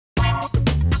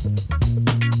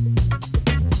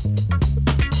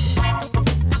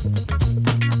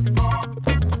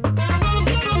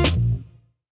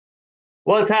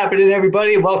What's happening,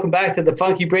 everybody? Welcome back to the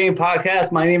Funky Brain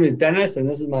Podcast. My name is Dennis, and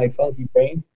this is my Funky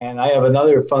Brain. And I have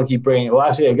another Funky Brain, well,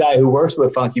 actually a guy who works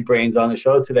with Funky Brains on the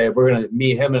show today. We're going to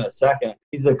meet him in a second.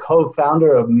 He's the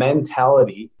co-founder of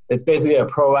Mentality. It's basically a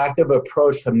proactive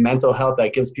approach to mental health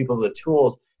that gives people the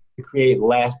tools to create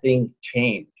lasting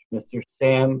change. Mr.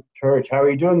 Sam Church, how are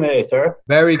you doing today, sir?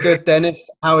 Very good, Dennis.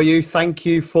 How are you? Thank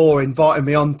you for inviting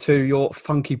me on to your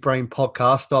Funky Brain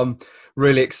podcast. I'm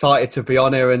really excited to be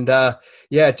on here and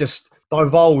just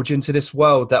divulge into this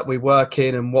world that we work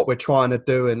in and what we're trying to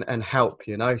do and help,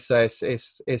 you know. So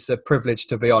it's a privilege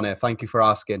to be on here. Thank you for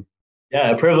asking. Yeah,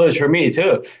 a privilege for me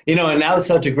too. You know, and now it's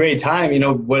such a great time. You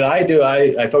know, what I do,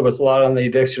 I focus a lot on the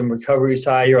addiction recovery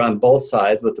side. You're on both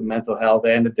sides with the mental health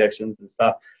and addictions and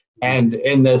stuff. And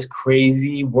in this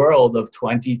crazy world of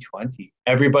 2020,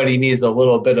 everybody needs a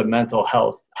little bit of mental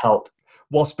health help.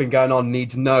 What's been going on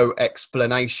needs no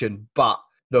explanation, but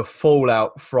the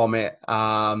fallout from it,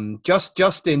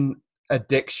 just in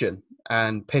addiction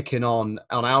and picking on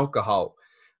alcohol.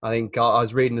 I think I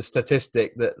was reading a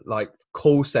statistic that like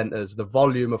call centers, the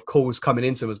volume of calls coming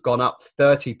into them has gone up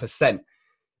 30%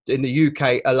 in the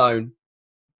UK alone.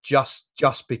 Just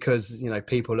because, you know,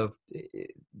 people have, you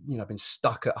know, been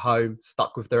stuck at home,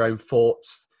 stuck with their own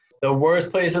thoughts. The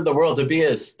worst place in the world to be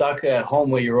is stuck at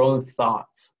home with your own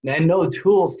thoughts and no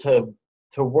tools to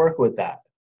work with that,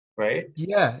 right?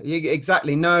 Yeah,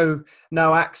 exactly. No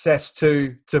access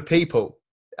to people.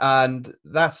 And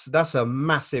that's a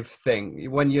massive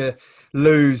thing. When you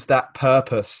lose that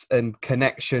purpose and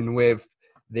connection with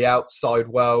the outside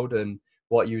world and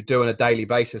what you do on a daily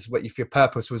basis, what if your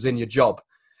purpose was in your job,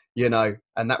 you know,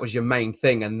 and that was your main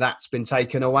thing, and that's been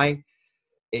taken away,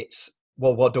 it's,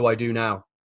 well, what do I do now?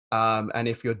 And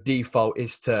if your default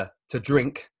is to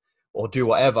drink or do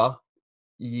whatever,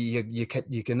 you're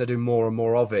going to do more and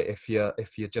more of it if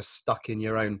you're just stuck in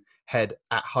your own head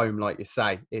at home, like you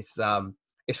say. It's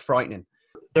frightening.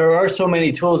 There are so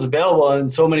many tools available, and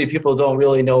so many people don't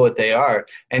really know what they are.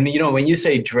 And you know, when you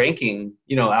say drinking,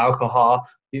 you know, alcohol,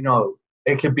 you know,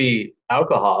 it could be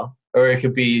alcohol, or it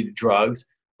could be drugs,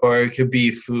 or it could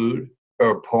be food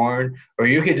or porn, or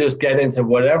you could just get into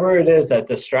whatever it is that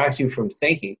distracts you from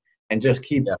thinking and just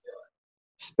keep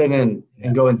spinning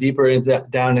and going deeper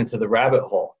down into the rabbit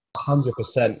hole.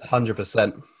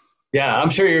 100%. Yeah, I'm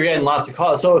sure you're getting lots of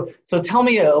calls. So tell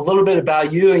me a little bit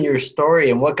about you and your story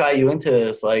and what got you into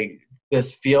this, like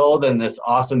this field and this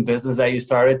awesome business that you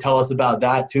started. Tell us about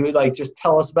that too. Like, just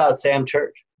tell us about Sam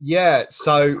Church. Yeah.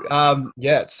 So,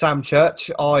 Sam Church.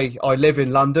 I live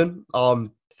in London.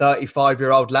 I'm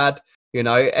 35-year-old lad. You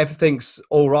know, everything's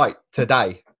all right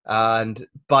today,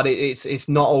 but it's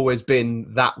not always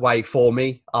been that way for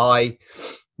me. I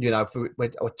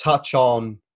touch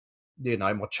on, you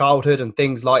know, my childhood and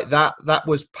things like that. That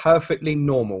was perfectly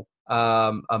normal.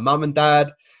 A mum and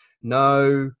dad,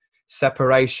 no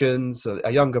separations, a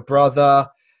younger brother,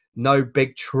 no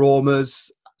big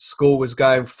traumas. School was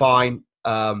going fine.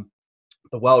 The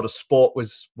world of sport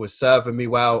was serving me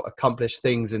well, accomplished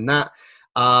things in that.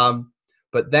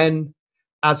 But then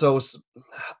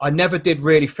I never did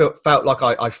really felt like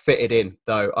I fitted in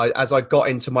though. As I got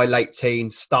into my late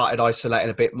teens, started isolating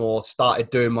a bit more, started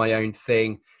doing my own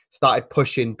thing, started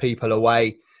pushing people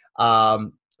away,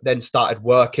 then started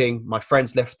working. My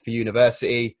friends left for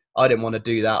university. I didn't want to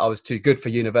do that. I was too good for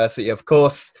university, of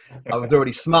course. I was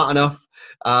already smart enough.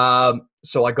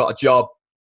 So I got a job,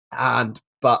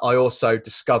 but I also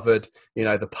discovered, you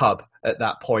know, the pub at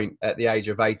that point at the age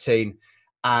of 18.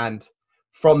 And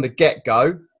from the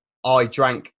get-go, I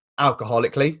drank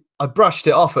alcoholically. I brushed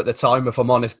it off at the time, if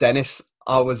I'm honest, Dennis.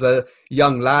 I was a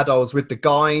young lad. I was with the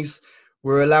guys.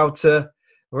 We're allowed to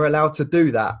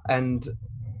do that, and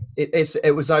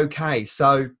it was okay.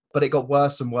 So, but it got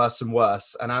worse and worse and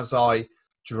worse. And as I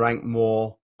drank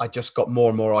more, I just got more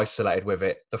and more isolated with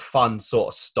it. The fun sort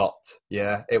of stopped.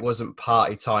 Yeah, it wasn't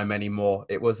party time anymore.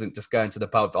 It wasn't just going to the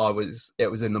pub. It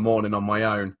was in the morning on my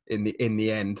own. In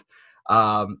the end.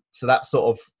 So that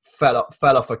sort of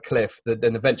fell off a cliff.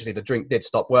 Then eventually the drink did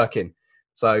stop working.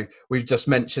 So we've just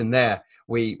mentioned there,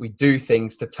 we do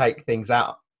things to take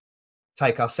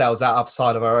ourselves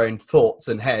outside of our own thoughts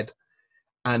and head.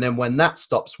 And then when that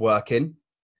stops working,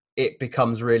 it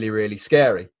becomes really, really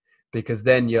scary, because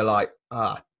then you're like,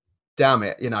 damn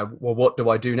it, you know, well, what do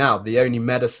I do now? The only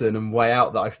medicine and way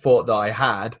out that I thought that I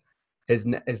had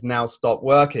has now stopped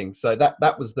working. So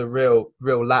that was the real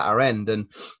latter end. And,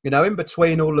 you know, in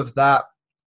between all of that,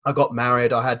 I got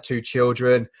married. I had 2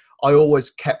 children. I always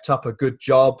kept up a good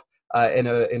job.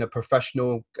 in a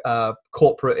professional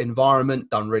corporate environment,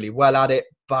 done really well at it.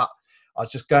 But I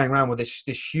was just going around with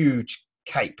this huge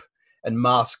cape and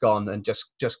mask on and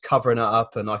just covering it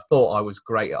up, and I thought I was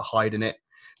great at hiding it.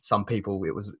 Some people,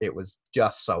 it was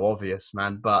just so obvious,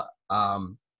 man. But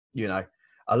you know,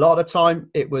 a lot of the time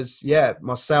it was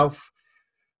myself,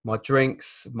 my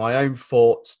drinks, my own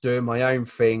thoughts, doing my own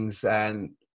things, and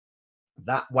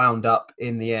that wound up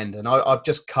in the end. And I've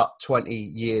just cut 20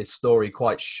 years story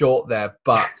quite short there,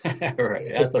 but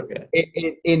Right, that's okay.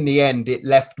 In the end, it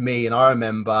left me, and I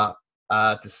remember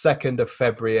the 2nd of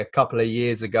February, a couple of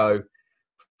years ago,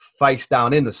 face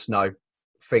down in the snow,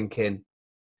 thinking,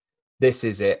 this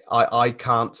is it. I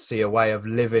can't see a way of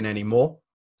living anymore.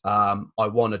 I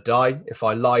want to die. If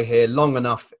I lie here long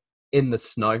enough in the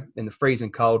snow, in the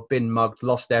freezing cold, been mugged,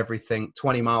 lost everything,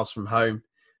 20 miles from home,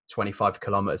 25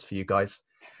 kilometers for you guys,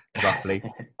 roughly.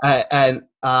 And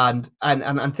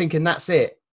thinking that's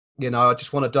it. You know, I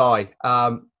just want to die.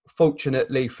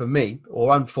 Fortunately for me,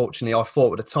 or unfortunately, I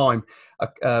thought at the time,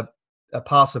 a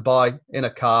passerby in a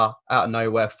car out of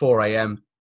nowhere, 4 a.m.,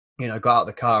 you know, got out of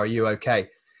the car, are you okay?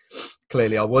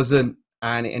 Clearly I wasn't.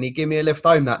 And he gave me a lift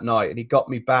home that night, and he got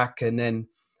me back. And then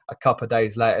a couple of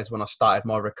days later is when I started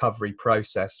my recovery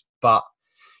process. But,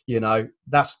 you know,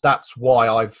 that's why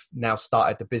I've now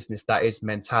started the business that is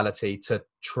Mentality, to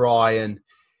try and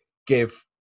give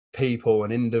people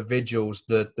and individuals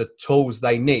the tools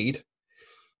they need,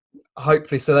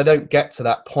 hopefully, so they don't get to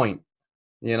that point,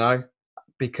 you know.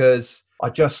 Because I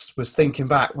just was thinking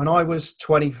back when I was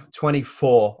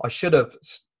 24, I should have,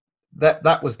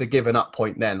 that was the giving up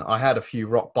point then. I had a few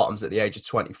rock bottoms at the age of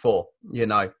 24, you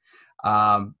know.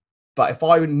 But if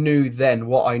I knew then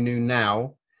what I knew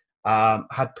now,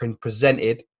 had been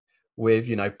presented with,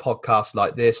 you know, podcasts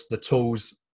like this, the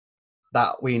tools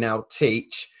that we now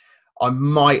teach, I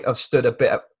might have stood a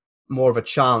bit more of a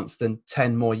chance than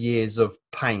 10 more years of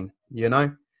pain, you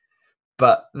know.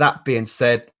 But that being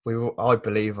said, I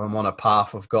believe I'm on a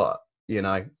path. I've got, you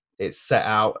know, it's set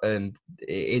out and it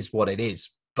is what it is.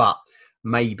 But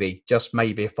maybe, just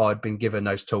maybe, if I'd been given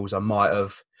those tools, I might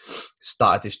have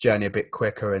started this journey a bit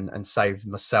quicker and saved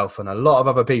myself and a lot of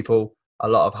other people a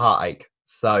lot of heartache.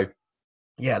 So,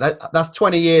 yeah, that's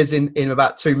 20 years in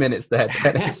about 2 minutes there,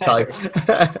 Dennis. So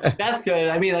That's good.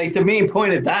 I mean, like, the main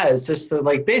point of that is just to,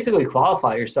 like, basically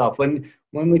qualify yourself. When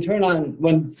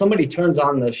somebody turns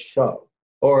on this show,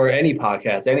 or any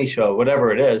podcast, any show,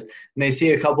 whatever it is, and they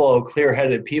see a couple of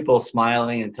clear-headed people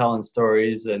smiling and telling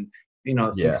stories and, you know,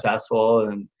 successful,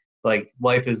 and like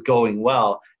life is going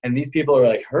well, and these people are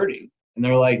like hurting, and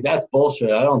they're like, that's bullshit.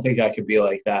 I don't think I could be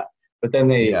like that. But then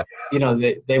they, you know,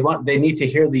 they need to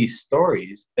hear these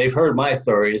stories. They've heard my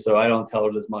stories, so I don't tell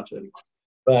it as much anymore.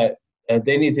 But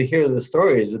they need to hear the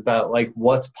stories about, like,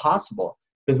 what's possible.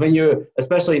 Because when you're,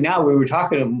 especially now, we were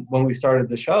talking when we started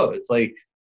the show, it's like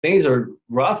things are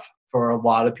rough for a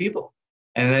lot of people.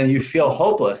 And then you feel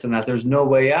hopeless and that there's no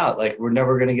way out. Like, we're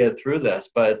never going to get through this,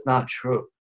 but it's not true.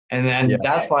 And then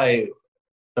that's why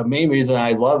the main reason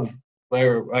I love,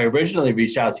 where I originally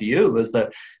reached out to you, was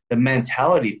the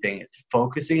mentality thing. It's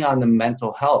focusing on the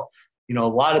mental health. You know, a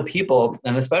lot of people,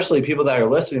 and especially people that are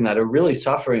listening that are really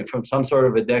suffering from some sort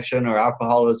of addiction or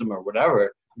alcoholism or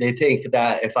whatever, they think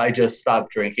that if I just stop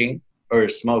drinking or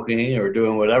smoking or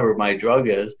doing whatever my drug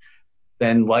is,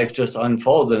 then life just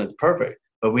unfolds and it's perfect.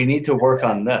 But we need to work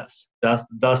on this. Thus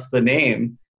the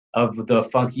name of the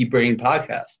Funky Brain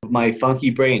podcast. My funky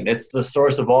brain, it's the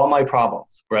source of all my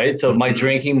problems, right? So my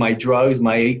drinking, my drugs,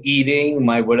 my eating,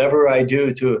 my whatever I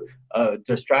do to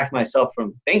distract myself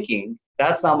from thinking,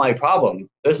 that's not my problem.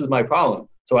 This is my problem.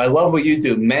 So I love what you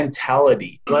do,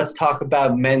 mentality. Let's talk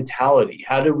about mentality.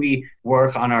 How do we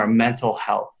work on our mental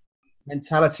health?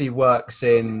 Mentality works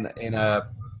in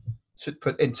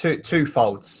two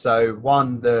folds. So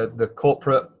one, the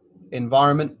corporate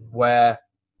environment, where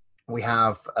we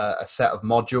have a set of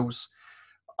modules,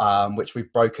 which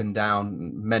we've broken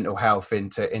down mental health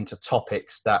into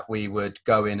topics that we would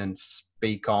go in and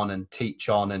speak on and teach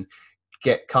on and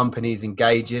get companies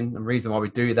engaging. The reason why we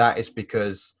do that is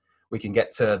because we can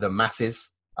get to the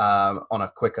masses on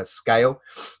a quicker scale.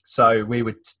 So we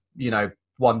would, you know,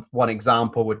 one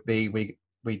example would be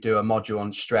we do a module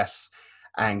on stress,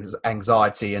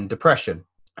 anxiety and depression,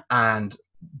 and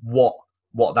what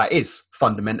that is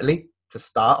fundamentally, to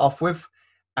start off with,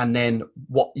 and then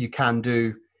what you can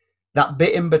do, that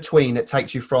bit in between that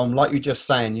takes you from, like you're just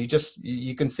saying,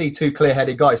 you can see two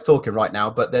clear-headed guys talking right now,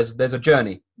 but there's a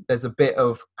journey. There's a bit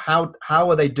of how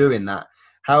are they doing that?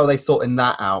 How are they sorting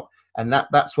that out? And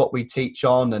that's what we teach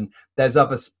on. And there's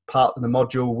other parts of the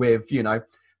module with, you know,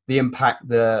 the impact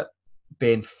that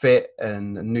being fit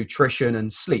and nutrition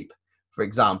and sleep for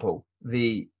example,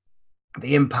 the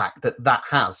impact that that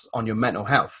has on your mental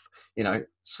health. You know,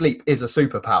 sleep is a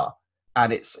superpower,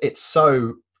 and it's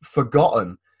so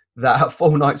forgotten that a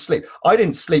full night's sleep. I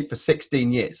didn't sleep for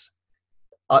 16 years.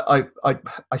 I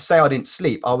say I didn't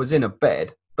sleep. I was in a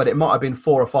bed, but it might have been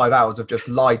 4 or 5 hours of just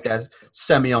lied there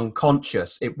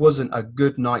semi-unconscious. It wasn't a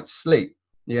good night's sleep,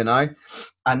 you know,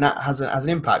 and that has an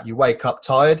impact. You wake up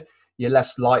tired. You're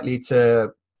less likely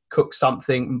to cook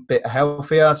something a bit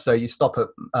healthier. So you stop at,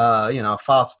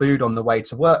 fast food on the way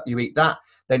to work. You eat that.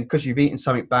 Then because you've eaten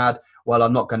something bad, well,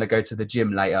 I'm not going to go to the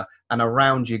gym later. And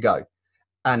around you go.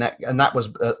 And that was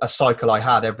a cycle I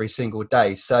had every single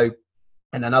day. So,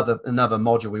 and another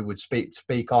module we would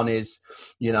speak on is,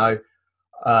 getting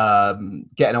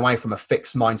away from a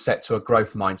fixed mindset to a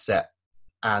growth mindset,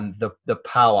 and the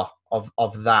power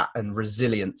of that, and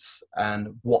resilience,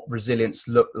 and what resilience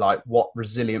look like, what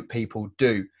resilient people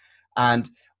do. And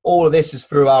all of this is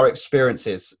through our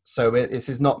experiences. So this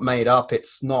is not made up.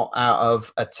 It's not out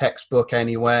of a textbook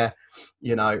anywhere.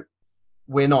 You know,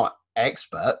 we're not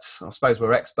experts. I suppose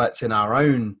we're experts in our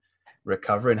own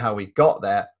recovery and how we got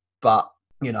there. But,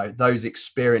 you know, those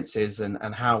experiences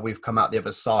and how we've come out the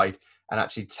other side, and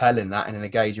actually telling that in an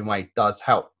engaging way does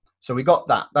help. So we got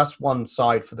that. That's one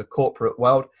side for the corporate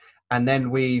world. And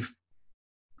then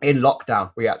in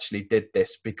lockdown, we actually did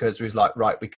this because we was like,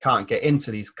 right, we can't get into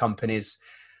these companies.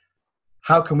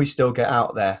 How can we still get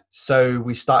out there? So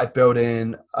we started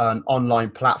building an online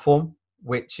platform,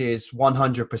 which is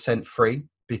 100% free,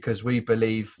 because we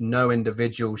believe no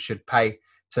individual should pay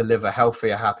to live a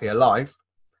healthier, happier life.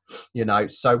 You know,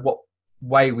 so what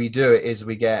way we do it is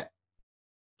we get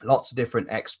lots of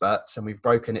different experts, and we've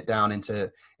broken it down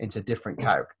into different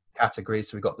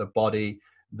categories. So we've got the body,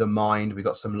 the mind, we've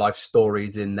got some life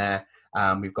stories in there.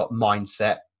 We've got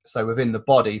mindset. So within the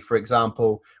body, for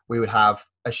example, we would have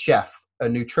a chef, a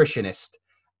nutritionist,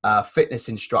 a fitness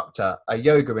instructor, a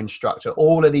yoga instructor,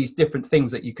 all of these different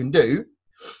things that you can do,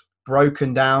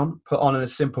 broken down, put on in a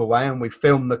simple way, and we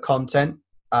film the content.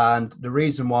 And the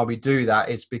reason why we do that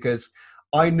is because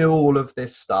I knew all of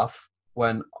this stuff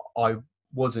when I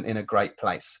wasn't in a great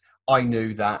place. I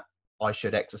knew that I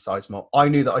should exercise more. I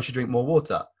knew that I should drink more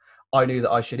water. I knew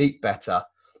that I should eat better.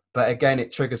 But again,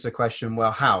 it triggers the question,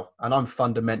 well, how? And I'm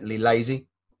fundamentally lazy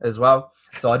as well.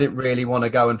 So I didn't really want to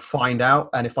go and find out.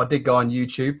 And if I did go on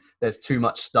YouTube, there's too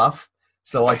much stuff.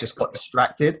 So I just got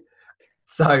distracted.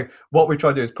 So what we try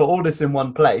to do is put all this in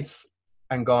one place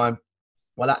and go,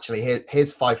 well, actually,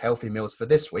 here's 5 healthy meals for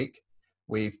this week.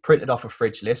 We've printed off a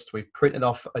fridge list. We've printed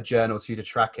off a journal to you to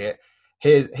track it.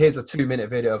 Here's a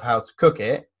 2-minute video of how to cook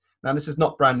it. Now, this is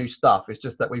not brand new stuff. It's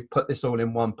just that we've put this all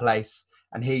in one place.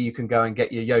 And here you can go and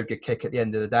get your yoga kick at the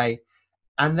end of the day.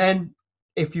 And then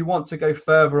if you want to go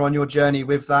further on your journey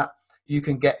with that, you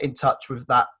can get in touch with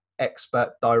that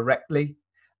expert directly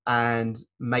and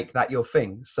make that your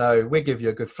thing. So we give you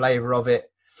a good flavor of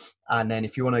it. And then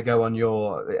if you want to go on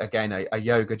your, again, a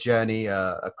yoga journey,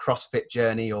 a CrossFit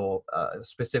journey, or a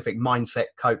specific mindset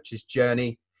coach's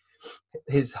journey,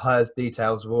 hers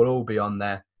details will all be on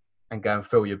there, and go and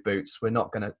fill your boots. We're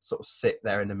not going to sort of sit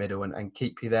there in the middle and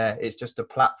keep you there. It's just a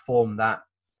platform that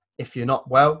if you're not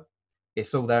well,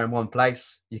 it's all there in one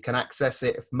place. You can access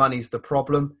it. If money's the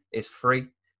problem, it's free.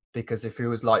 Because if it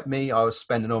was like me, I was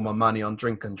spending all my money on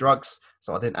drink and drugs.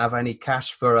 So I didn't have any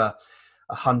cash for a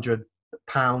 £100,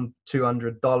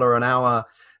 $200 an hour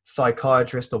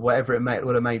psychiatrist or whatever it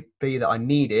would have be that I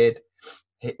needed.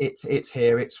 It's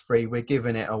here, it's free. We're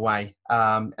giving it away.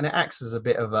 And it acts as a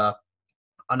bit of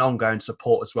an ongoing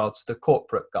support as well to the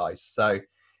corporate guys. So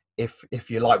if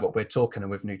you like what we're talking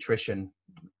with nutrition,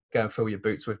 go and fill your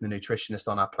boots with the nutritionist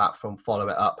on our platform, follow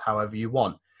it up however you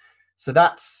want. So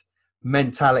that's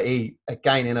mentality,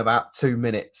 again, in about 2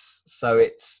 minutes. So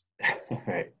it's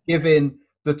giving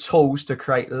the tools to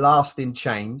create lasting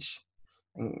change,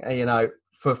 you know,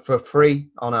 for free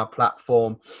on our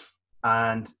platform.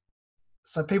 And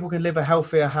so people can live a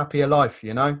healthier, happier life,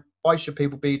 you know. Why should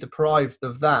people be deprived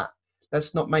of that?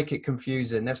 Let's not make it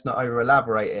confusing. Let's not over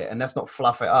elaborate it, and let's not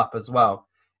fluff it up as well.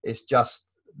 It's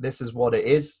just, this is what it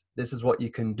is. This is what you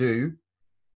can do.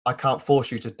 I can't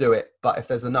force you to do it, but if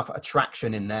there's enough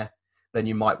attraction in there, then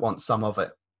you might want some of it.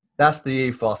 That's the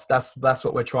ethos. That's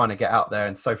what we're trying to get out there.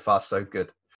 And so far, so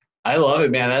good. I love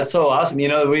it, man. That's so awesome. You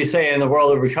know, we say in the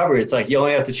world of recovery, it's like you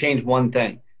only have to change one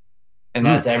thing, and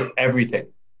that's everything.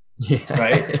 Yeah.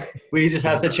 Right? We just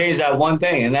have to change that one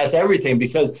thing, and that's everything,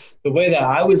 because the way that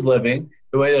I was living,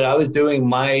 the way that I was doing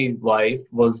my life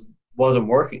wasn't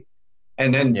working.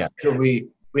 And then so we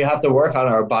have to work on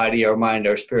our body, our mind,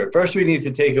 our spirit. First, we need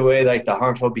to take away like the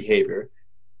harmful behavior,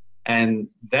 and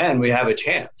then we have a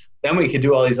chance. then we could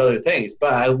do all these other things.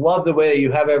 But I love the way that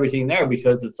you have everything there,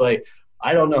 because it's like,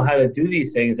 I don't know how to do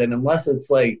these things. And unless it's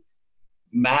like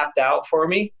mapped out for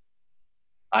me,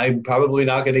 I'm probably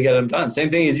not going to get them done. Same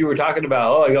thing as you were talking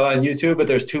about. Oh, I go on YouTube, but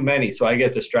there's too many. So I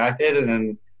get distracted and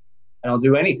then I don't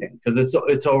do anything because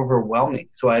it's overwhelming.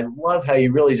 So I love how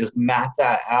you really just map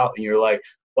that out, and you're like,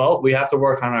 well, we have to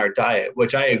work on our diet,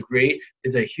 which I agree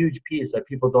is a huge piece that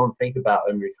people don't think about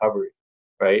in recovery,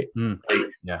 right? Like,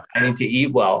 Yeah. I need to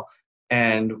eat well.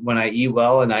 And when I eat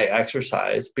well and I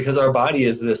exercise, because our body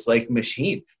is this like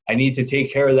machine, I need to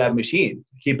take care of that machine,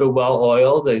 keep it well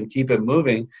oiled and keep it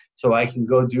moving so I can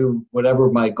go do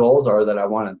whatever my goals are that I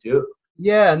want to do.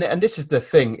 Yeah, and this is the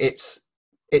thing. It's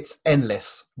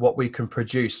endless what we can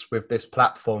produce with this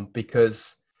platform,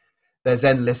 because there's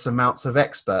endless amounts of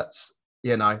experts,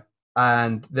 you know,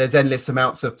 and there's endless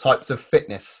amounts of types of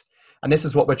fitness. And this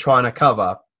is what we're trying to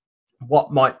cover.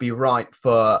 What might be right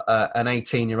for an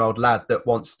 18-year-old lad that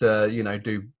wants to, you know,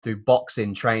 do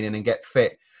boxing training and get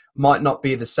fit might not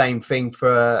be the same thing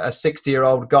for a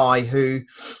 60-year-old guy who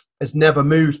has never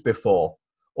moved before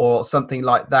or something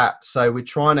like that. So we're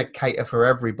trying to cater for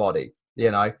everybody,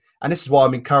 you know, and this is why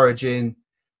I'm encouraging,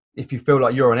 if you feel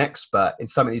like you're an expert in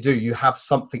something you do, you have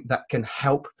something that can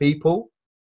help people,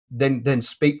 then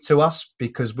speak to us,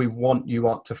 because we want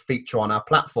you to feature on our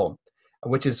platform,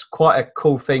 which is quite a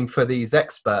cool thing for these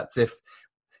experts. If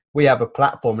we have a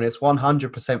platform and it's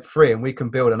 100% free and we can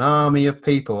build an army of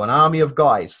people, an army of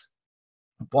guys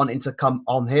wanting to come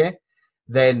on here,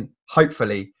 then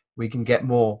hopefully we can get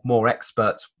more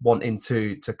experts wanting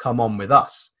to come on with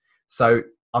us. So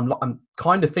I'm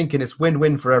kind of thinking it's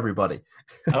win-win for everybody.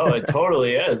 Oh, it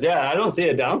totally is. Yeah, I don't see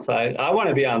a downside. I want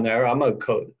to be on there. I'm a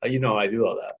coach. You know, I do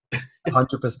all that.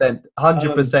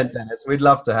 100%, Dennis. We'd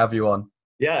love to have you on.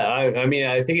 Yeah, I mean,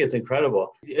 I think it's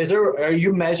incredible. Are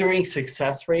you measuring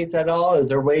success rates at all? Is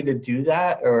there a way to do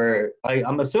that? Or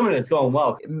I'm assuming it's going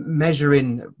well.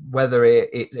 Measuring whether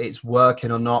it's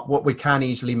working or not, what we can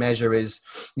easily measure is,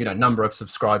 you know, number of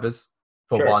subscribers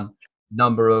for Sure. one,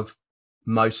 number of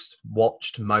most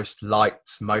watched, most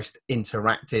liked, most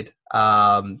interacted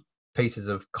pieces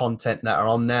of content that are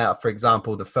on there. For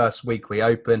example, the first week we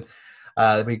opened,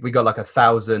 we got like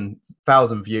 1,000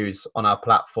 views on our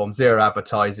platform, zero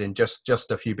advertising,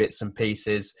 just a few bits and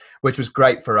pieces, which was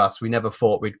great for us. We never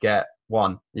thought we'd get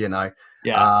one, you know.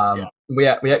 Yeah. We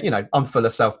you know, I'm full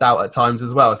of self-doubt at times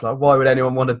as well. It's like, why would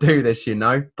anyone want to do this, you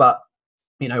know? But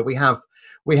you know, we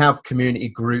have community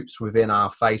groups within our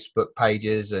Facebook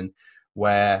pages, and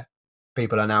where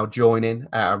people are now joining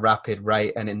at a rapid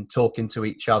rate and in talking to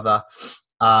each other.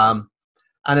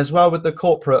 And as well with the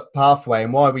corporate pathway,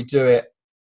 and why we do it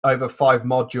over 5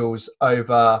 modules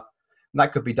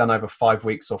that could be done over 5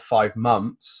 weeks or 5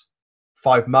 months.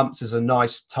 5 months is a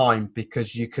nice time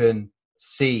because you can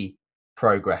see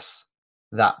progress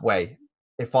that way.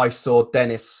 If I saw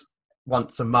Dennis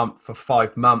once a month for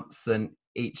 5 months, and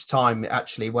each time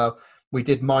actually, well, we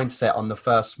did mindset on the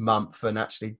first month, and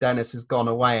actually Dennis has gone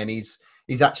away and he's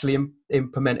actually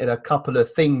implemented a couple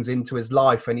of things into his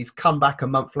life, and he's come back a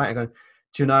month later going,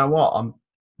 do you know what?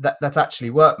 That's actually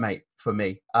worked, mate, for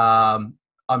me. I'm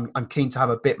keen to have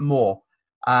a bit more.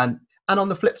 And on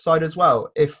the flip side as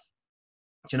well, if,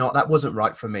 do you know what, that wasn't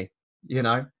right for me, you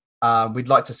know, we'd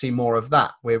like to see more of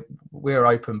that. We're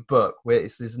open book.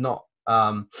 There's not,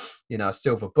 you know, a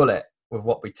silver bullet with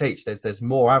what we teach. There's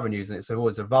more avenues, and it's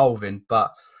always evolving.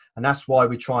 And that's why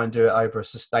we try and do it over a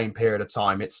sustained period of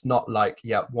time. It's not like,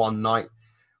 yeah, one night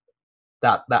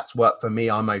that's worked for me,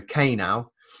 I'm okay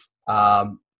now.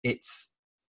 It's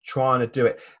trying to do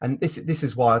it, and this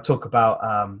is why I talk about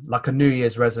like a New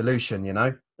Year's resolution, you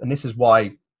know, and this is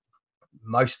why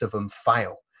most of them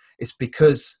fail. It's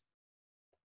because,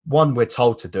 one, we're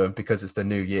told to do them because it's the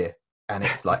new year, and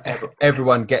it's like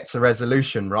everyone gets a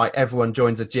resolution, right? Everyone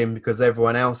joins a gym because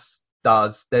everyone else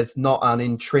does. There's not an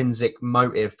intrinsic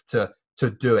motive to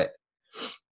do it,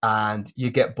 and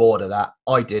you get bored of that.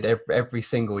 I did every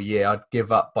single year. I'd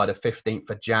give up by the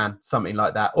 15th of Jan, something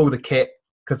like that. All the kit,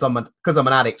 because I'm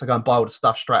an addict, I go and buy all the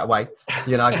stuff straight away,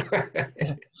 you know.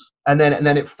 and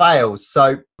then it fails.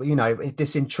 So, you know,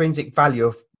 this intrinsic value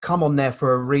of come on there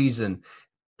for a reason.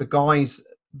 The guys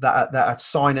that are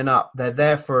signing up, they're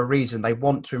there for a reason. They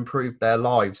want to improve their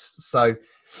lives. So,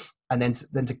 and then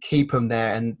to keep them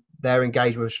there, and their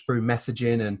engagement through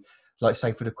messaging, and like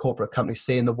say for the corporate company,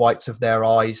 seeing the whites of their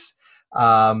eyes.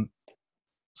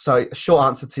 So a short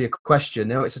answer to your question,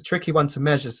 you know, it's a tricky one to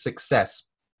measure success,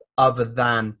 other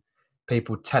than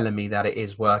people telling me that it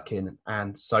is working.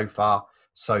 And so far,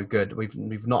 so good.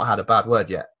 We've not had a bad word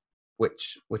yet,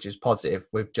 which is positive.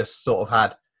 We've just sort of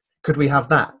had, could we have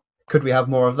that? Could we have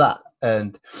more of that?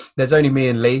 And there's only me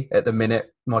and Lee at the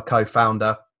minute, my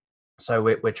co-founder. So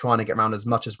we're trying to get around as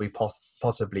much as we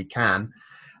possibly can.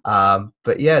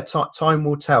 But yeah, time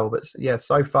will tell. But yeah,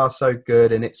 so far so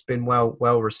good, and it's been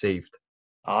well received.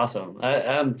 Awesome.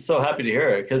 I'm so happy to hear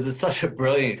it because it's such a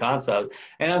brilliant concept.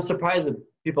 And I'm surprised that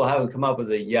people haven't come up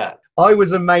with it yet. I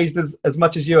was amazed as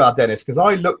much as you are, Dennis, because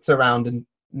I looked around, and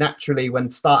naturally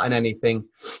when starting anything,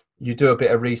 you do a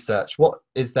bit of research. What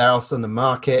is there else on the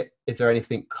market? Is there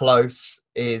anything close?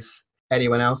 Is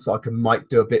anyone else might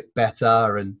do a bit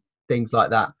better and things like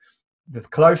that? The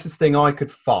closest thing I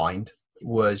could find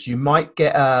was you might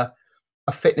get a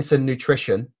fitness and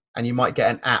nutrition, and you might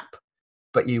get an app,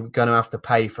 but you're going to have to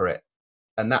pay for it.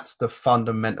 And that's the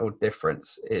fundamental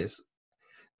difference. Is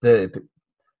the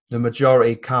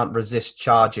majority can't resist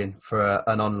charging for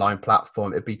an online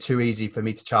platform. It'd be too easy for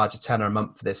me to charge $10 a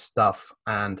month for this stuff,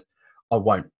 and I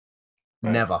won't.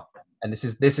 Right. Never. And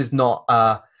this is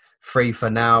not free for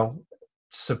now.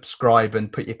 Subscribe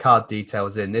and put your card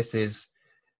details in. This is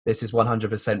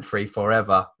 100% free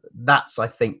forever. That's, I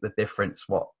think, the difference.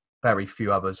 What very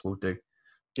few others will do.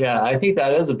 Yeah, I think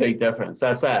that is a big difference.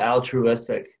 That's that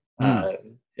altruistic,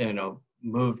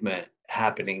 movement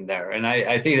happening there. And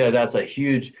I think that's a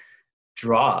huge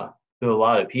draw to a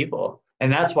lot of people.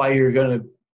 And that's why you're going to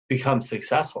become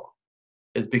successful,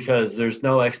 is because there's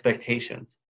no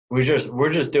expectations. We're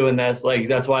just doing this. Like,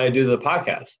 that's why I do the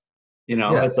podcast.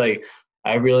 It's like,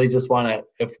 I really just want to,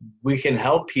 if we can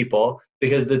help people,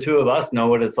 because the two of us know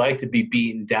what it's like to be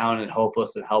beaten down and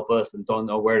hopeless and helpless and don't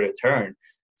know where to turn.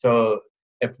 So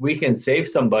if we can save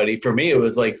somebody, for me, it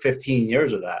was like 15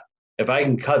 years of that. If I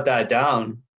can cut that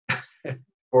down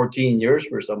 14 years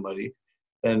for somebody,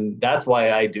 then that's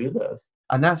why I do this.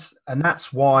 And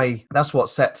that's what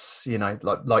sets,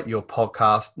 like your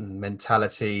podcast and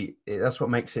mentality. That's what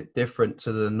makes it different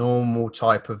to the normal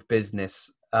type of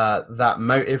business. That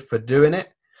motive for doing it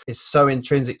is so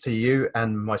intrinsic to you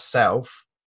and myself,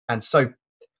 and so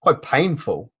quite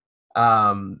painful.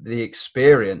 The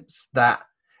experience that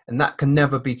can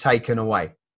never be taken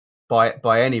away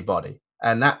by anybody.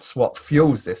 And that's what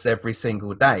fuels this every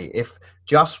single day. If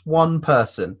just one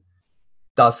person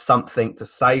does something to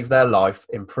save their life,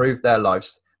 improve their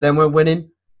lives, then we're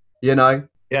winning,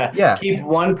 Yeah. Keep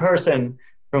one person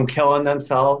from killing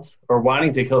themselves or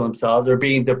wanting to kill themselves or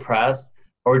being depressed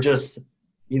or just,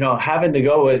 having to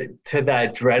go to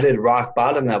that dreaded rock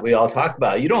bottom that we all talk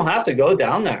about. You don't have to go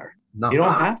down there. No. You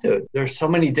don't have to. There's so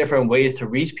many different ways to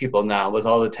reach people now with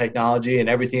all the technology and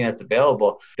everything that's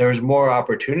available. There's more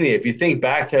opportunity. If you think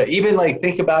back to even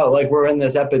think about we're in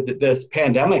this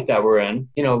pandemic that we're in,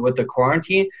 with the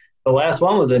quarantine. The last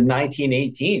one was in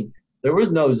 1918. There was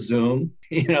no Zoom.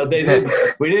 We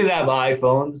didn't have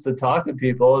iPhones to talk to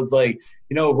people. It's like,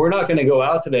 we're not going to go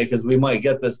out today because we might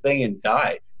get this thing and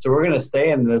die. So we're going to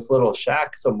stay in this little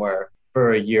shack somewhere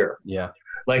for a year. Yeah.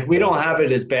 We don't have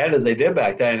it as bad as they did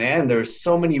back then, and there's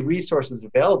so many resources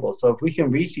available. So if we can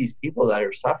reach these people that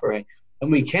are suffering,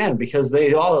 and we can, because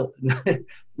they all,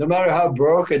 no matter how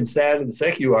broke and sad and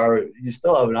sick you are, you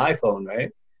still have an iPhone,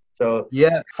 right? So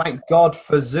yeah, thank God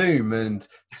for Zoom and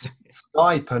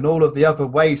Skype and all of the other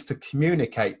ways to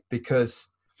communicate, because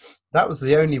that was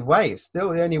the only way. It's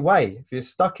still the only way. If you're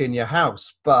stuck in your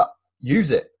house, but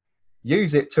use it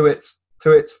to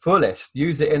its fullest.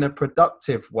 Use it in a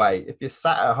productive way. If you're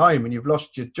sat at home and you've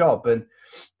lost your job, and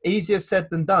easier said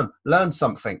than done, learn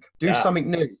something, do something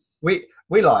new. We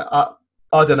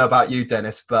I don't know about you,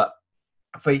 Dennis, but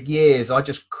for years I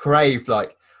just craved,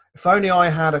 if only I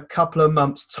had a couple of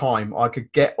months time, I could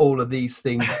get all of these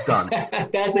things done.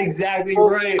 That's exactly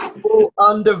right. All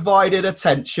undivided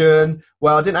attention.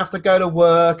 Well, I didn't have to go to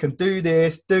work and do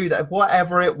this, do that,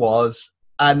 whatever it was.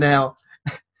 And now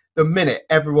the minute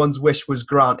everyone's wish was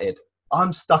granted,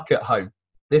 I'm stuck at home.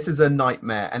 This is a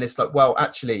nightmare. And it's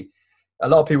actually, a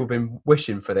lot of people have been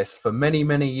wishing for this for many,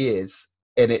 many years.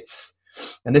 And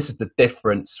this is the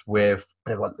difference with,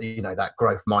 that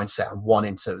growth mindset and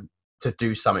wanting to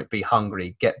do something, be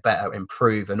hungry, get better,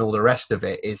 improve, and all the rest of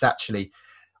it is actually,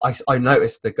 I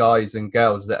noticed the guys and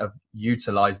girls that have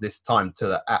utilized this time to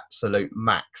the absolute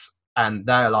max. And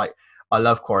they're like, I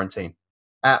love quarantine.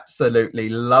 Absolutely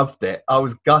loved it. I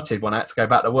was gutted when I had to go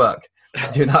back to work.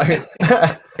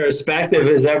 Perspective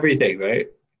is everything, right?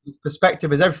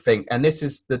 Perspective is everything. And this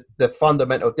is the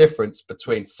fundamental difference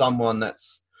between someone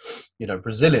that's,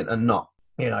 resilient and not.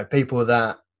 People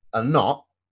that are not,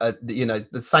 the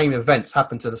same events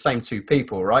happen to the same two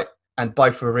people, right? And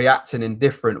both are reacting in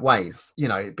different ways.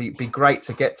 It'd be great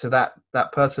to get to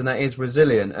that person that is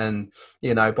resilient. And,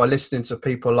 by listening to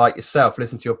people like yourself,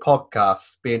 listening to your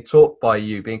podcasts, being taught by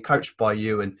you, being coached by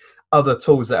you, and other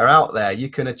tools that are out there, you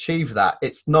can achieve that.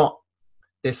 It's not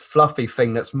this fluffy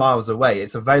thing that's miles away.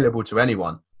 It's available to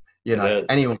anyone. You It know, is.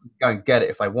 anyone can go and get it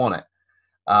if they want it.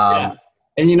 Yeah.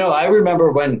 And I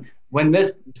remember when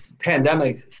this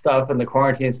pandemic stuff and the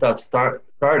quarantine stuff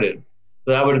started.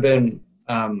 So that would have been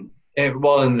in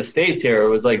the States here it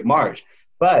was like March,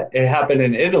 but it happened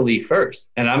in Italy first.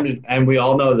 And we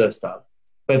all know this stuff.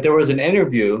 But there was an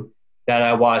interview that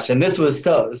I watched, and this was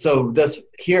still this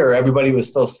here everybody was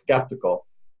still skeptical,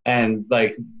 and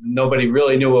like nobody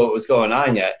really knew what was going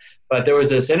on yet. But there was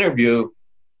this interview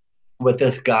with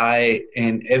this guy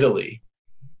in Italy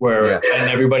where and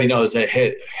everybody knows it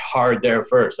hit hard there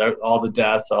first, all the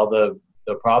deaths, all the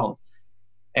problems.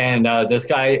 And this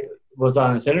guy was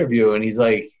on this interview, and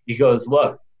he goes,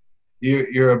 look,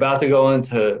 you're about to go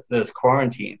into this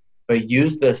quarantine, but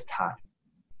use this time,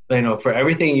 for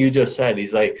everything you just said.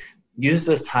 He's like, use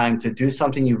this time to do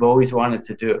something you've always wanted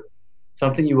to do,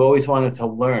 something you always wanted to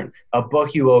learn, a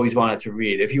book you always wanted to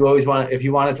read. If you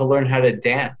wanted to learn how to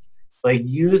dance, like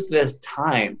use this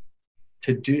time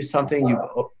to do something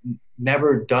you've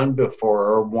never done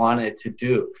before or wanted to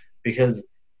do, because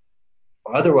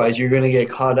otherwise you're going to get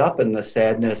caught up in the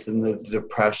sadness and the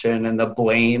depression and the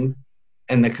blame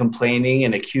and the complaining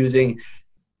and accusing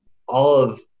all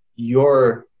of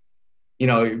your,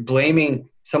 blaming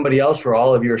somebody else for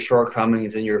all of your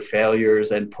shortcomings and your failures,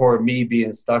 and poor me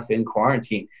being stuck in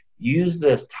quarantine. Use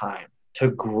this time to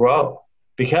grow,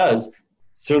 because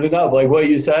soon enough, like what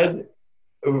you said,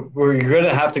 where you're going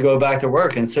to have to go back to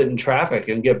work and sit in traffic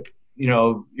and get,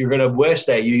 you're going to wish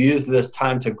that you used this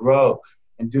time to grow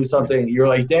and do something. You're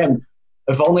like, damn,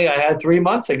 if only I had 3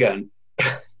 months again.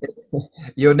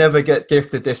 You'll never get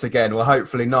gifted this again. Well,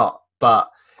 hopefully not.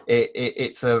 But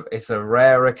it's a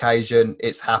rare occasion.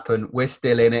 It's happened. We're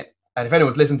still in it. And if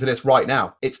anyone's listening to this right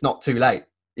now, it's not too late.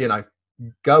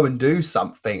 Go and do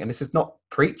something. And this is not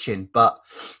preaching, but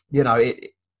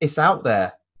it's out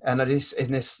there. And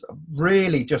it's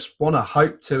really just want to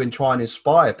hope to and try and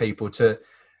inspire people to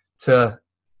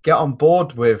get on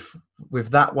board with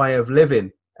that way of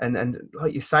living. And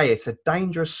like you say, it's a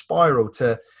dangerous spiral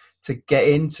to get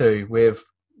into with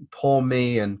poor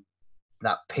me and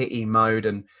that pity mode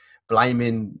and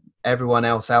blaming everyone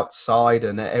else outside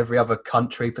and every other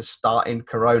country for starting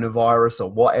coronavirus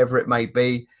or whatever it may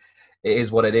be. It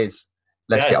is what it is.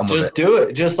 Let's get on with it. Just do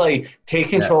it. Just like take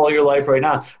control of your life right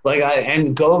now.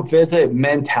 And go visit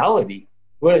Mentality.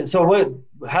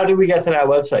 How do we get to that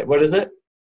website? What is it?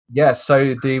 Yeah,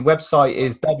 so the website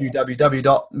is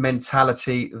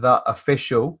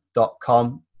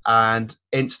www.mentalitytheofficial.com and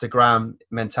Instagram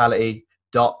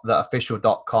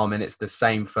mentality.theofficial.com, and it's the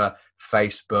same for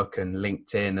Facebook and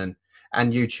LinkedIn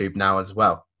and YouTube now as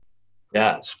well.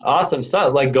 Yeah, awesome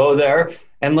stuff. Like go there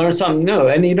and learn something new.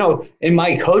 And in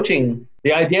my coaching,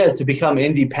 the idea is to become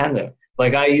independent.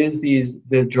 Like I use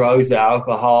the drugs, the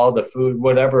alcohol, the food,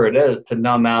 whatever it is, to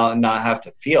numb out and not have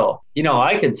to feel.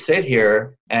 I could sit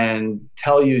here and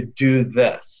tell you do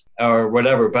this or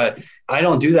whatever, but I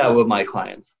don't do that with my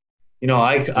clients.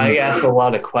 I ask a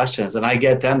lot of questions and I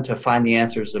get them to find the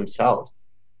answers themselves.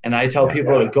 And I tell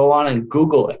people to go on and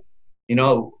Google it.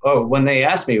 When they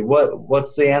ask me,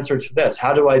 what's the answer to this?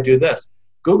 How do I do this?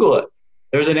 Google it.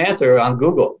 There's an answer on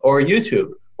Google or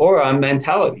YouTube or on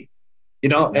Mentality.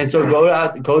 And so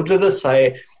go to the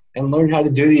site and learn how to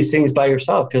do these things by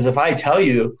yourself. Because if I tell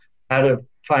you how to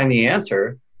find the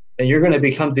answer, then you're going to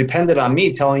become dependent on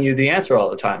me telling you the answer all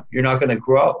the time. You're not going to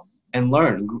grow and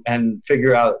learn and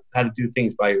figure out how to do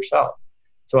things by yourself.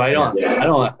 So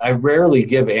I rarely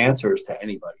give answers to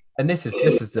anybody. And this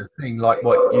is the thing, like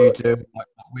what you do, like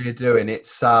what we're doing.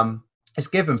 It's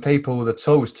giving people the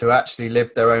tools to actually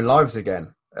live their own lives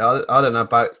again. I don't know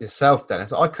about yourself,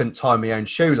 Dennis. I couldn't tie my own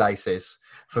shoelaces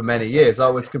for many years. I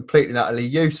was completely and utterly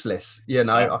useless.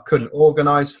 I couldn't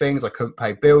organize things. I couldn't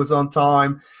pay bills on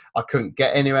time. I couldn't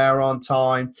get anywhere on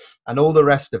time and all the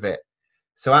rest of it.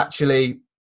 So actually,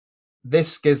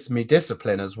 this gives me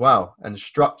discipline as well and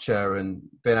structure and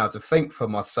being able to think for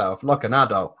myself like an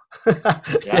adult.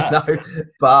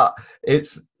 But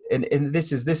it's and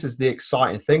this is the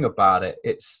exciting thing about it.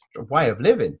 It's a way of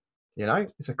living.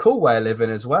 It's a cool way of living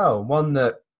as well. One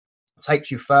that takes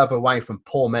you further away from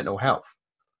poor mental health,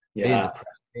 being depressed,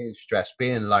 being stressed,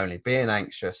 being lonely, being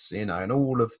anxious, and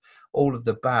all of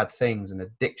the bad things and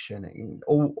addiction, and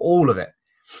all of it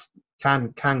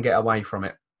can get away from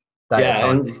it.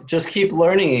 And just keep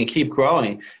learning and keep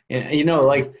growing.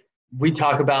 Like we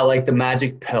talk about like the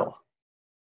magic pill.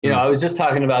 I was just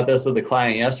talking about this with a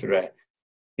client yesterday.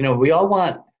 We all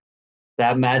want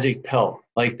that magic pill.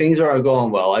 Like things aren't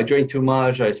going well. I drink too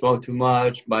much. I smoke too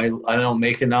much. I don't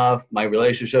make enough. My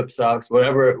relationship sucks.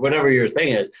 Whatever your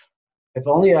thing is. If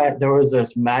only there was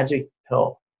this magic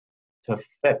pill to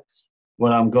fix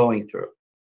what I'm going through,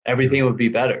 everything would be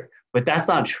better. But that's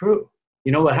not true.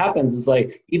 You know what happens is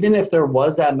like, even if there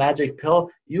was that magic pill,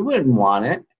 you wouldn't want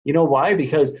it. You know why?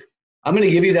 Because I'm going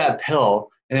to give you that pill,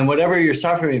 and then whatever you're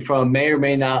suffering from may or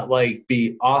may not like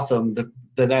be awesome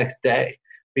the next day.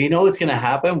 But you know what's going to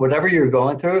happen? Whatever you're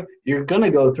going through, you're going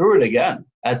to go through it again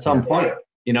at some point.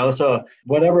 You know, so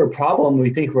whatever problem we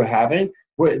think we're having,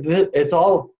 it's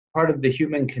all part of the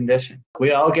human condition.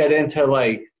 We all get into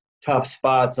like tough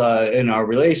spots in our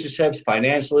relationships,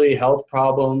 financially, health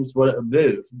problems,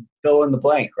 fill in the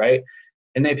blank, right?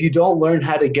 And if you don't learn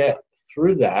how to get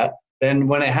through that, then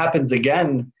when it happens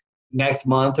again next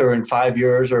month or in 5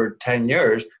 years or 10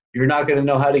 years, you're not going to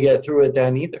know how to get through it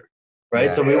then either, right?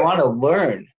 Yeah. So we want to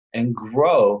learn and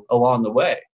grow along the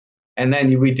way. And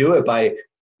then we do it by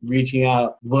reaching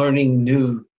out, learning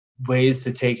new ways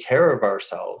to take care of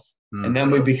ourselves. And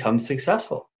then we become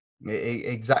successful.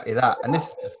 Exactly that. And this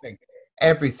is the thing.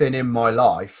 Everything in my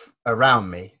life around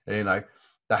me, you know,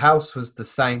 the house was the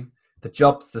same, the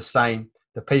job's the same,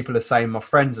 the people are the same, my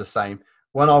friends are the same.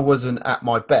 When I wasn't at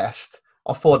my best,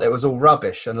 I thought it was all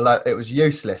rubbish and it was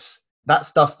useless. That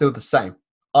stuff's still the same.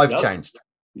 I've changed.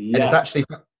 Yes. And it's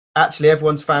actually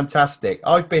everyone's fantastic.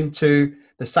 I've been to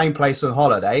the same place on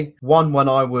holiday, one when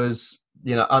I was,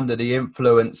 you know, under the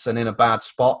influence and in a bad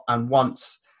spot, and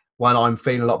once when I'm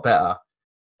feeling a lot better.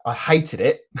 I hated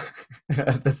it.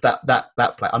 There's that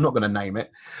place. I'm not going to name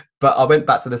it, but I went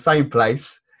back to the same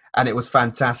place and it was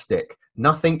fantastic.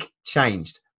 Nothing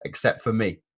changed except for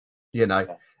me, you know.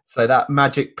 So that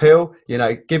magic pill, you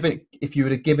know, if you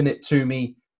would have given it to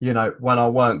me, you know, when I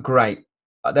weren't great,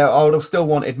 I would have still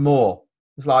wanted more.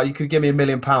 It's like, you could give me £1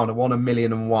 million, I want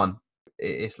 1,000,001.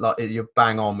 It's like you're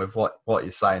bang on with what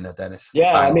you're saying there, Dennis.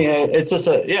 Yeah, bang I mean, it's just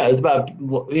it's about,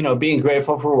 you know, being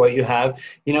grateful for what you have,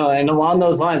 you know, and along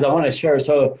those lines, I want to share.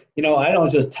 So, you know, I don't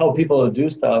just tell people to do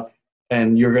stuff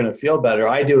and you're going to feel better.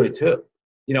 I do it too.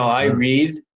 You know, I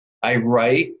read, I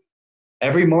write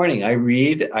every morning. I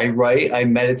read, I write, I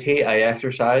meditate, I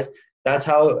exercise. That's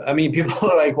how, I mean, people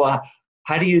are like, well,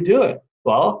 how do you do it?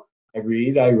 Well, I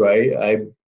read, I write, I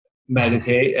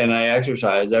meditate, and I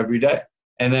exercise every day.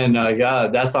 And then,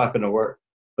 that's not going to work.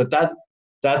 But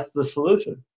that's the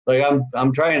solution. Like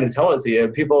I'm trying to tell it to you.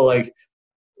 People are like,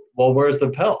 well, where's the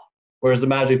pill? Where's the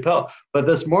magic pill? But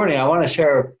this morning, I want to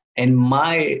share in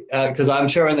my, because I'm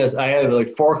sharing this. I had like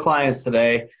 4 clients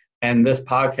today and this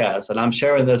podcast, and I'm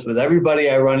sharing this with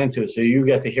everybody I run into, so you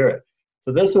get to hear it.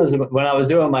 So this was when I was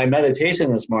doing my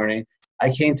meditation this morning. I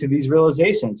came to these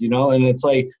realizations, you know, and it's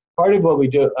like part of what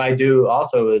I do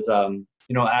also is, you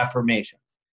know, affirmations.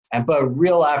 But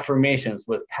real affirmations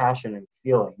with passion and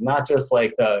feeling, not just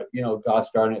like the, you know, gosh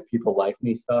darn it, people like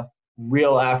me stuff.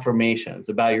 Real affirmations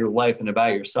about your life and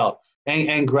about yourself,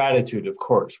 and gratitude, of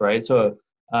course, right? So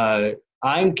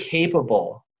I'm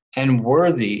capable and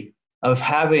worthy of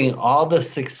having all the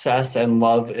success and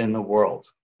love in the world,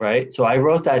 right? So I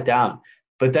wrote that down.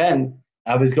 But then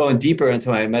I was going deeper into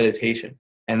my meditation,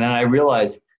 and then I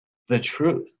realized the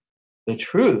truth. The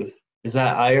truth is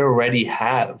that I already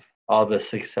have all the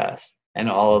success and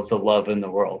all of the love in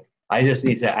the world. I just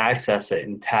need to access it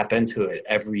and tap into it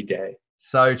every day.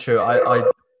 So true. I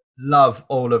love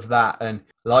all of that. And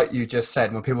like you just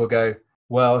said, when people go,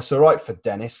 well, it's all right for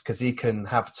Dennis because he can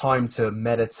have time to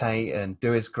meditate and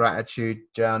do his gratitude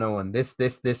journal and this,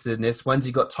 and this. When's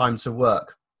he got time to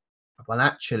work? Well,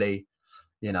 actually,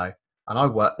 you know, and I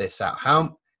worked this out.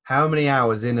 How many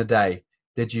hours in a day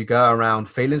did you go around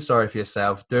feeling sorry for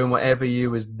yourself, doing whatever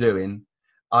you was doing?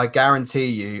 I guarantee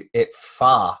you it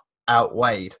far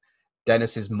outweighed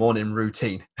Dennis's morning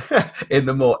routine in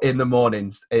the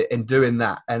mornings in doing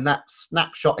that. And that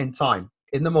snapshot in time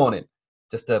in the morning,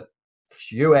 just a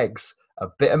few eggs, a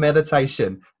bit of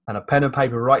meditation and a pen and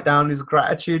paper, write down his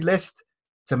gratitude list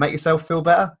to make yourself feel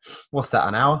better. What's that,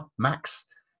 an hour max,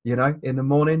 you know, in the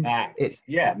mornings? Max.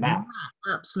 Max.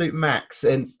 Absolute max.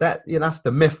 And that, you know, that's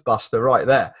the myth buster right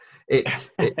there.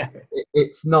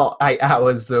 It's not 8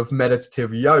 hours of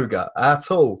meditative yoga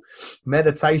at all.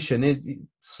 Meditation is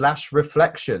 /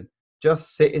 reflection,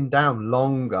 just sitting down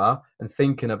longer and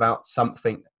thinking about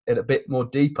something a bit more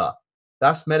deeper.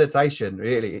 That's meditation,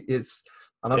 really. And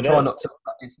I'm trying not to.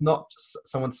 It's not just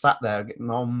someone sat there getting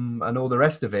and all the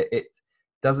rest of it. It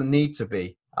doesn't need to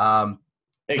be.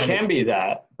 It can be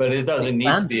that, but it doesn't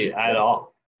need to be at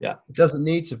all. Yeah, it doesn't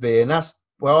need to be, and that's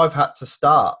where I've had to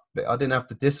start. But I didn't have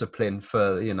the discipline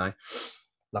for, you know,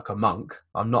 like a monk.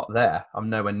 I'm not there. I'm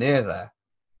nowhere near there.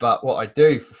 But what I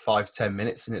do for 5-10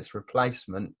 minutes in its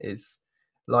replacement is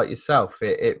like yourself.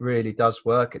 It really does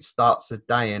work. It starts the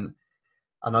day, and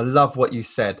I love what you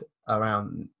said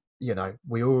around,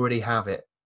 we already have it.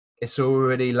 It's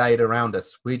already laid around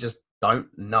us. We just don't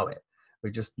know it.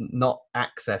 We just not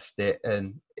accessed it.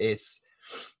 And it's,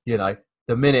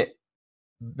 the minute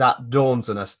that dawns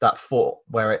on us, that thought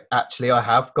where it actually, I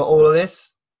have got all of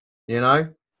this,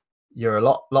 you're a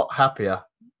lot happier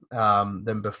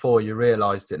than before you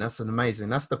realized it. And that's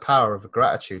that's the power of a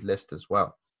gratitude list as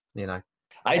well.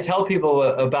 I tell people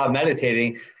about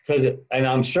meditating because, and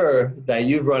I'm sure that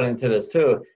you've run into this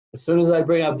too. As soon as I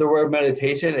bring up the word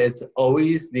meditation, it's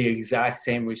always the exact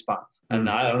same response. And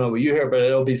I don't know what you hear, but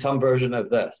it'll be some version of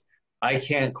this. I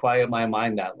can't quiet my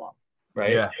mind that long,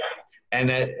 right? Yeah. And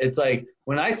it's like,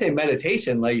 when I say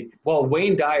meditation,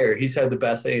 Wayne Dyer, he said the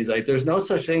best thing. He's like, there's no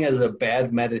such thing as a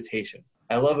bad meditation.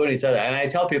 I love when he said that. And I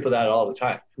tell people that all the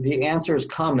time. The answers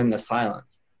come in the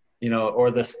silence, or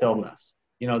the stillness.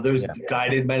 There's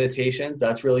guided meditations.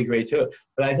 That's really great too.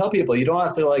 But I tell people, you don't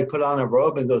have to put on a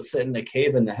robe and go sit in a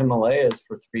cave in the Himalayas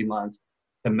for 3 months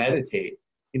to meditate.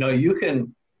 You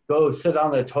can go sit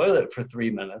on the toilet for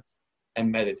 3 minutes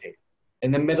and meditate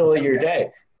in the middle of your day.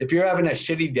 If you're having a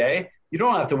shitty day, you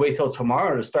don't have to wait till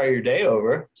tomorrow to start your day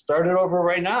over. Start it over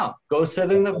right now. Go sit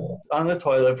on the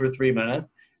toilet for 3 minutes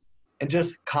and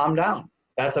just calm down.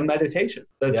 That's a meditation,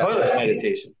 the toilet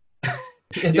meditation.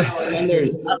 And then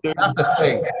that's the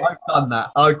thing. I've done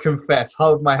that. I confess,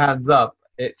 hold my hands up.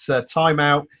 It's a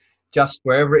timeout, just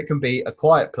wherever it can be, a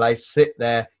quiet place, sit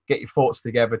there, get your thoughts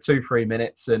together, 2-3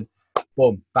 minutes, and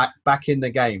boom, back in the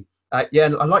game.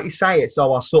 And like you say,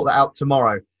 I'll sort that out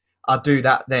tomorrow. I'll do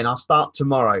that then. I'll start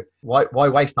tomorrow. Why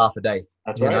waste half a day?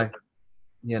 That's right.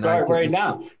 Start right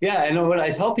now. Yeah, and what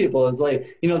I tell people is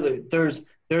there's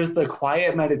the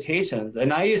quiet meditations.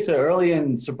 And I used to, early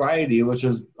in sobriety, which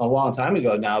was a long time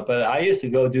ago now, but I used to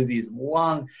go do I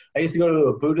used to go to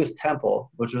a Buddhist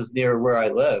temple, which was near where I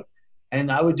live.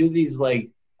 And I would do these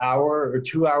hour or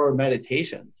 2-hour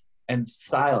meditations and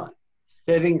silent,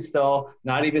 sitting still,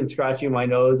 not even scratching my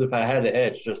nose if I had an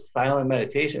itch, just silent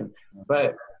meditation.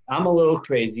 But I'm a little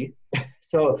crazy.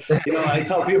 So, I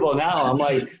tell people now, I'm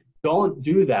like, don't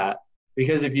do that,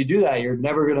 because if you do that, you're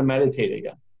never going to meditate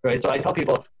again. Right. So I tell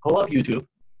people, pull up YouTube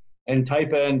and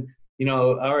type in,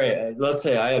 all right, let's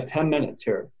say I have 10 minutes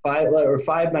here, 5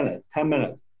 minutes, 10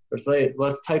 minutes. Or say,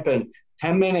 let's type in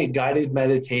 10-minute guided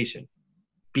meditation,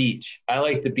 beach. I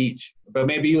like the beach, but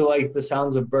maybe you like the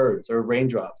sounds of birds or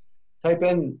raindrops. Type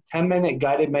in 10-minute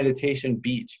guided meditation,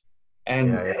 beach,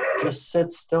 and just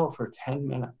sit still for 10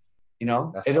 minutes.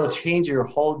 It'll change your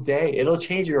whole day. It'll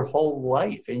change your whole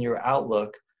life and your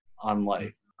outlook on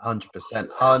life. 100%.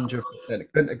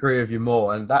 Couldn't agree with you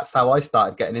more. And that's how I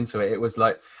started getting into it. It was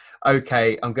like,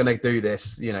 okay, I'm going to do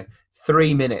this.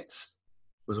 3 minutes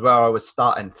was where I was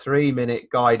starting.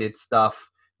 3-minute guided stuff,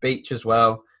 beach as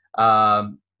well.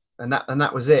 And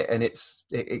that was it. And it's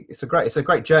a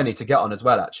great journey to get on as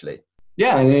well, actually.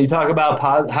 Yeah. And you talk about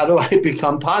how do I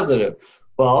become positive?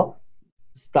 Well,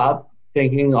 stop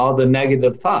thinking all the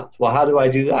negative thoughts. Well, how do I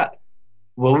do that?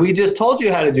 Well, we just told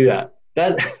you how to do that.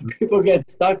 That people get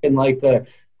stuck in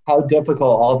how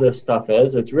difficult all this stuff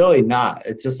is. It's really not.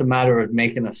 It's just a matter of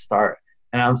making a start.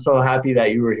 And I'm so happy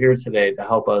that you were here today to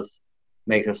help us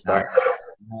make a start.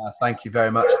 Thank you very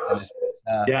much. It's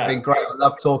been great. I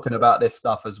love talking about this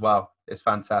stuff as well. It's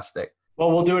fantastic.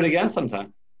 Well, we'll do it again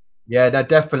sometime. Yeah, no,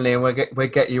 definitely. And we'll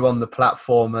get you on the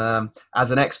platform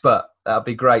as an expert. That'd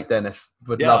be great, Dennis.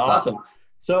 Would love that. Awesome.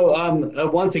 So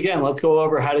once again, let's go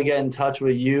over how to get in touch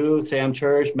with you, Sam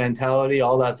Church, Mentality,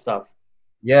 all that stuff.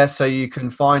 Yeah, so you can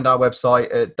find our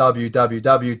website at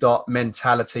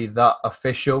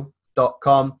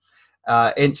www.mentalitytheofficial.com.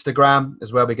 Instagram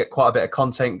is where we get quite a bit of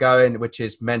content going, which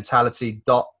is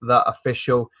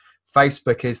mentality.theofficial.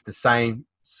 Facebook is the same.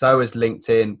 So is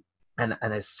LinkedIn. And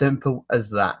as simple as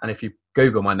that. And if you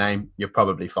Google my name, you'll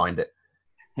probably find it.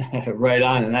 Right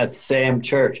on. And that's Sam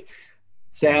Church.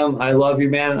 Sam, I love you,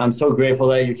 man. I'm so grateful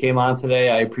that you came on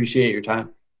today. I appreciate your time.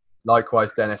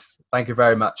 Likewise, Dennis. Thank you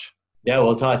very much. Yeah,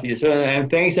 we'll talk to you soon. And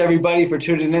thanks, everybody, for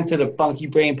tuning into the Funky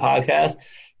Brain Podcast.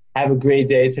 Have a great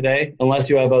day today, unless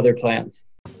you have other plans.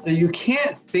 So you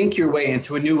can't think your way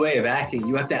into a new way of acting.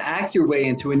 You have to act your way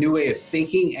into a new way of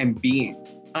thinking and being.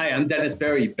 Hi, I'm Dennis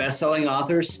Berry, best-selling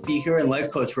author, speaker, and life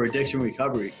coach for addiction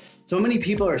recovery. So many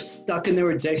people are stuck in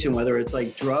their addiction, whether it's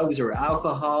drugs or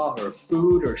alcohol or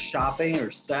food or shopping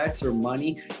or sex or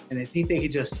money, and they think they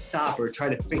can just stop or try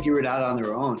to figure it out on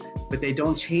their own, but they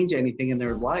don't change anything in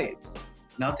their lives.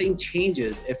 Nothing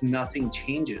changes if nothing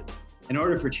changes. In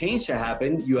order for change to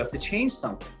happen, you have to change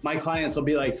something. My clients will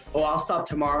be like, oh, I'll stop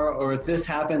tomorrow, or if this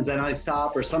happens, then I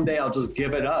stop, or someday I'll just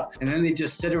give it up. And then they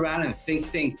just sit around and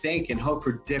think, and hope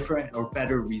for different or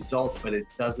better results, but it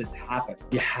doesn't happen.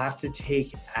 You have to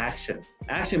take action.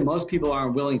 Action most people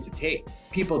aren't willing to take.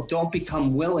 People don't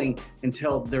become willing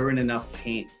until they're in enough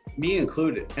pain, me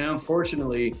included. And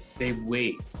unfortunately, they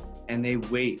wait and they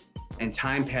wait. And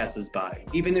time passes by.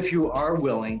 Even if you are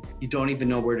willing, you don't even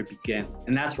know where to begin.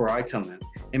 And that's where I come in.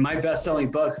 In my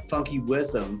best-selling book, Funky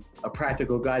Wisdom, A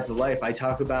Practical Guide to Life, I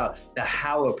talk about the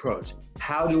how approach.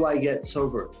 How do I get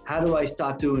sober? How do I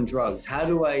stop doing drugs? How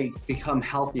do I become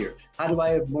healthier? How do I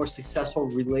have more successful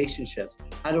relationships?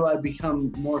 How do I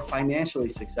become more financially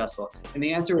successful? And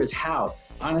the answer is how.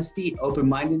 Honesty,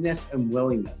 open-mindedness, and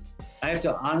willingness. I have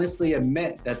to honestly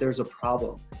admit that there's a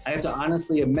problem. I have to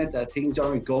honestly admit that things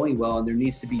aren't going well and there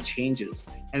needs to be changes.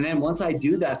 And then once I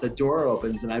do that, the door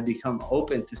opens and I become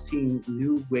open to seeing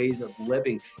new ways of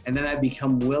living. And then I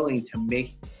become willing to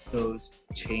make those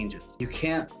changes. You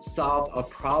can't solve a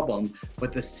problem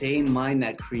with the same mind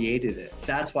that created it.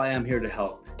 That's why I'm here to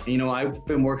help. And you know, I've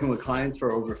been working with clients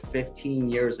for over 15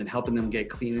 years and helping them get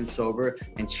clean and sober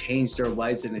and change their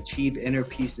lives and achieve inner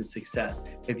peace and success.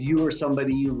 If you or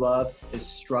somebody you love is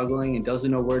struggling and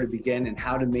doesn't know where to begin and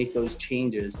how to make those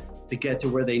changes to get to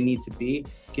where they need to be,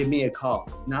 give me a call.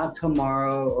 Not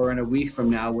tomorrow or in a week from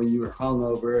now when you are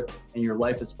hungover and your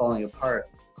life is falling apart.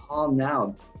 Call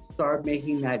now. Start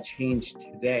making that change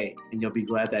today and you'll be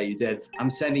glad that you did. I'm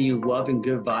sending you love and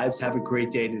good vibes. Have a great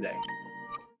day today.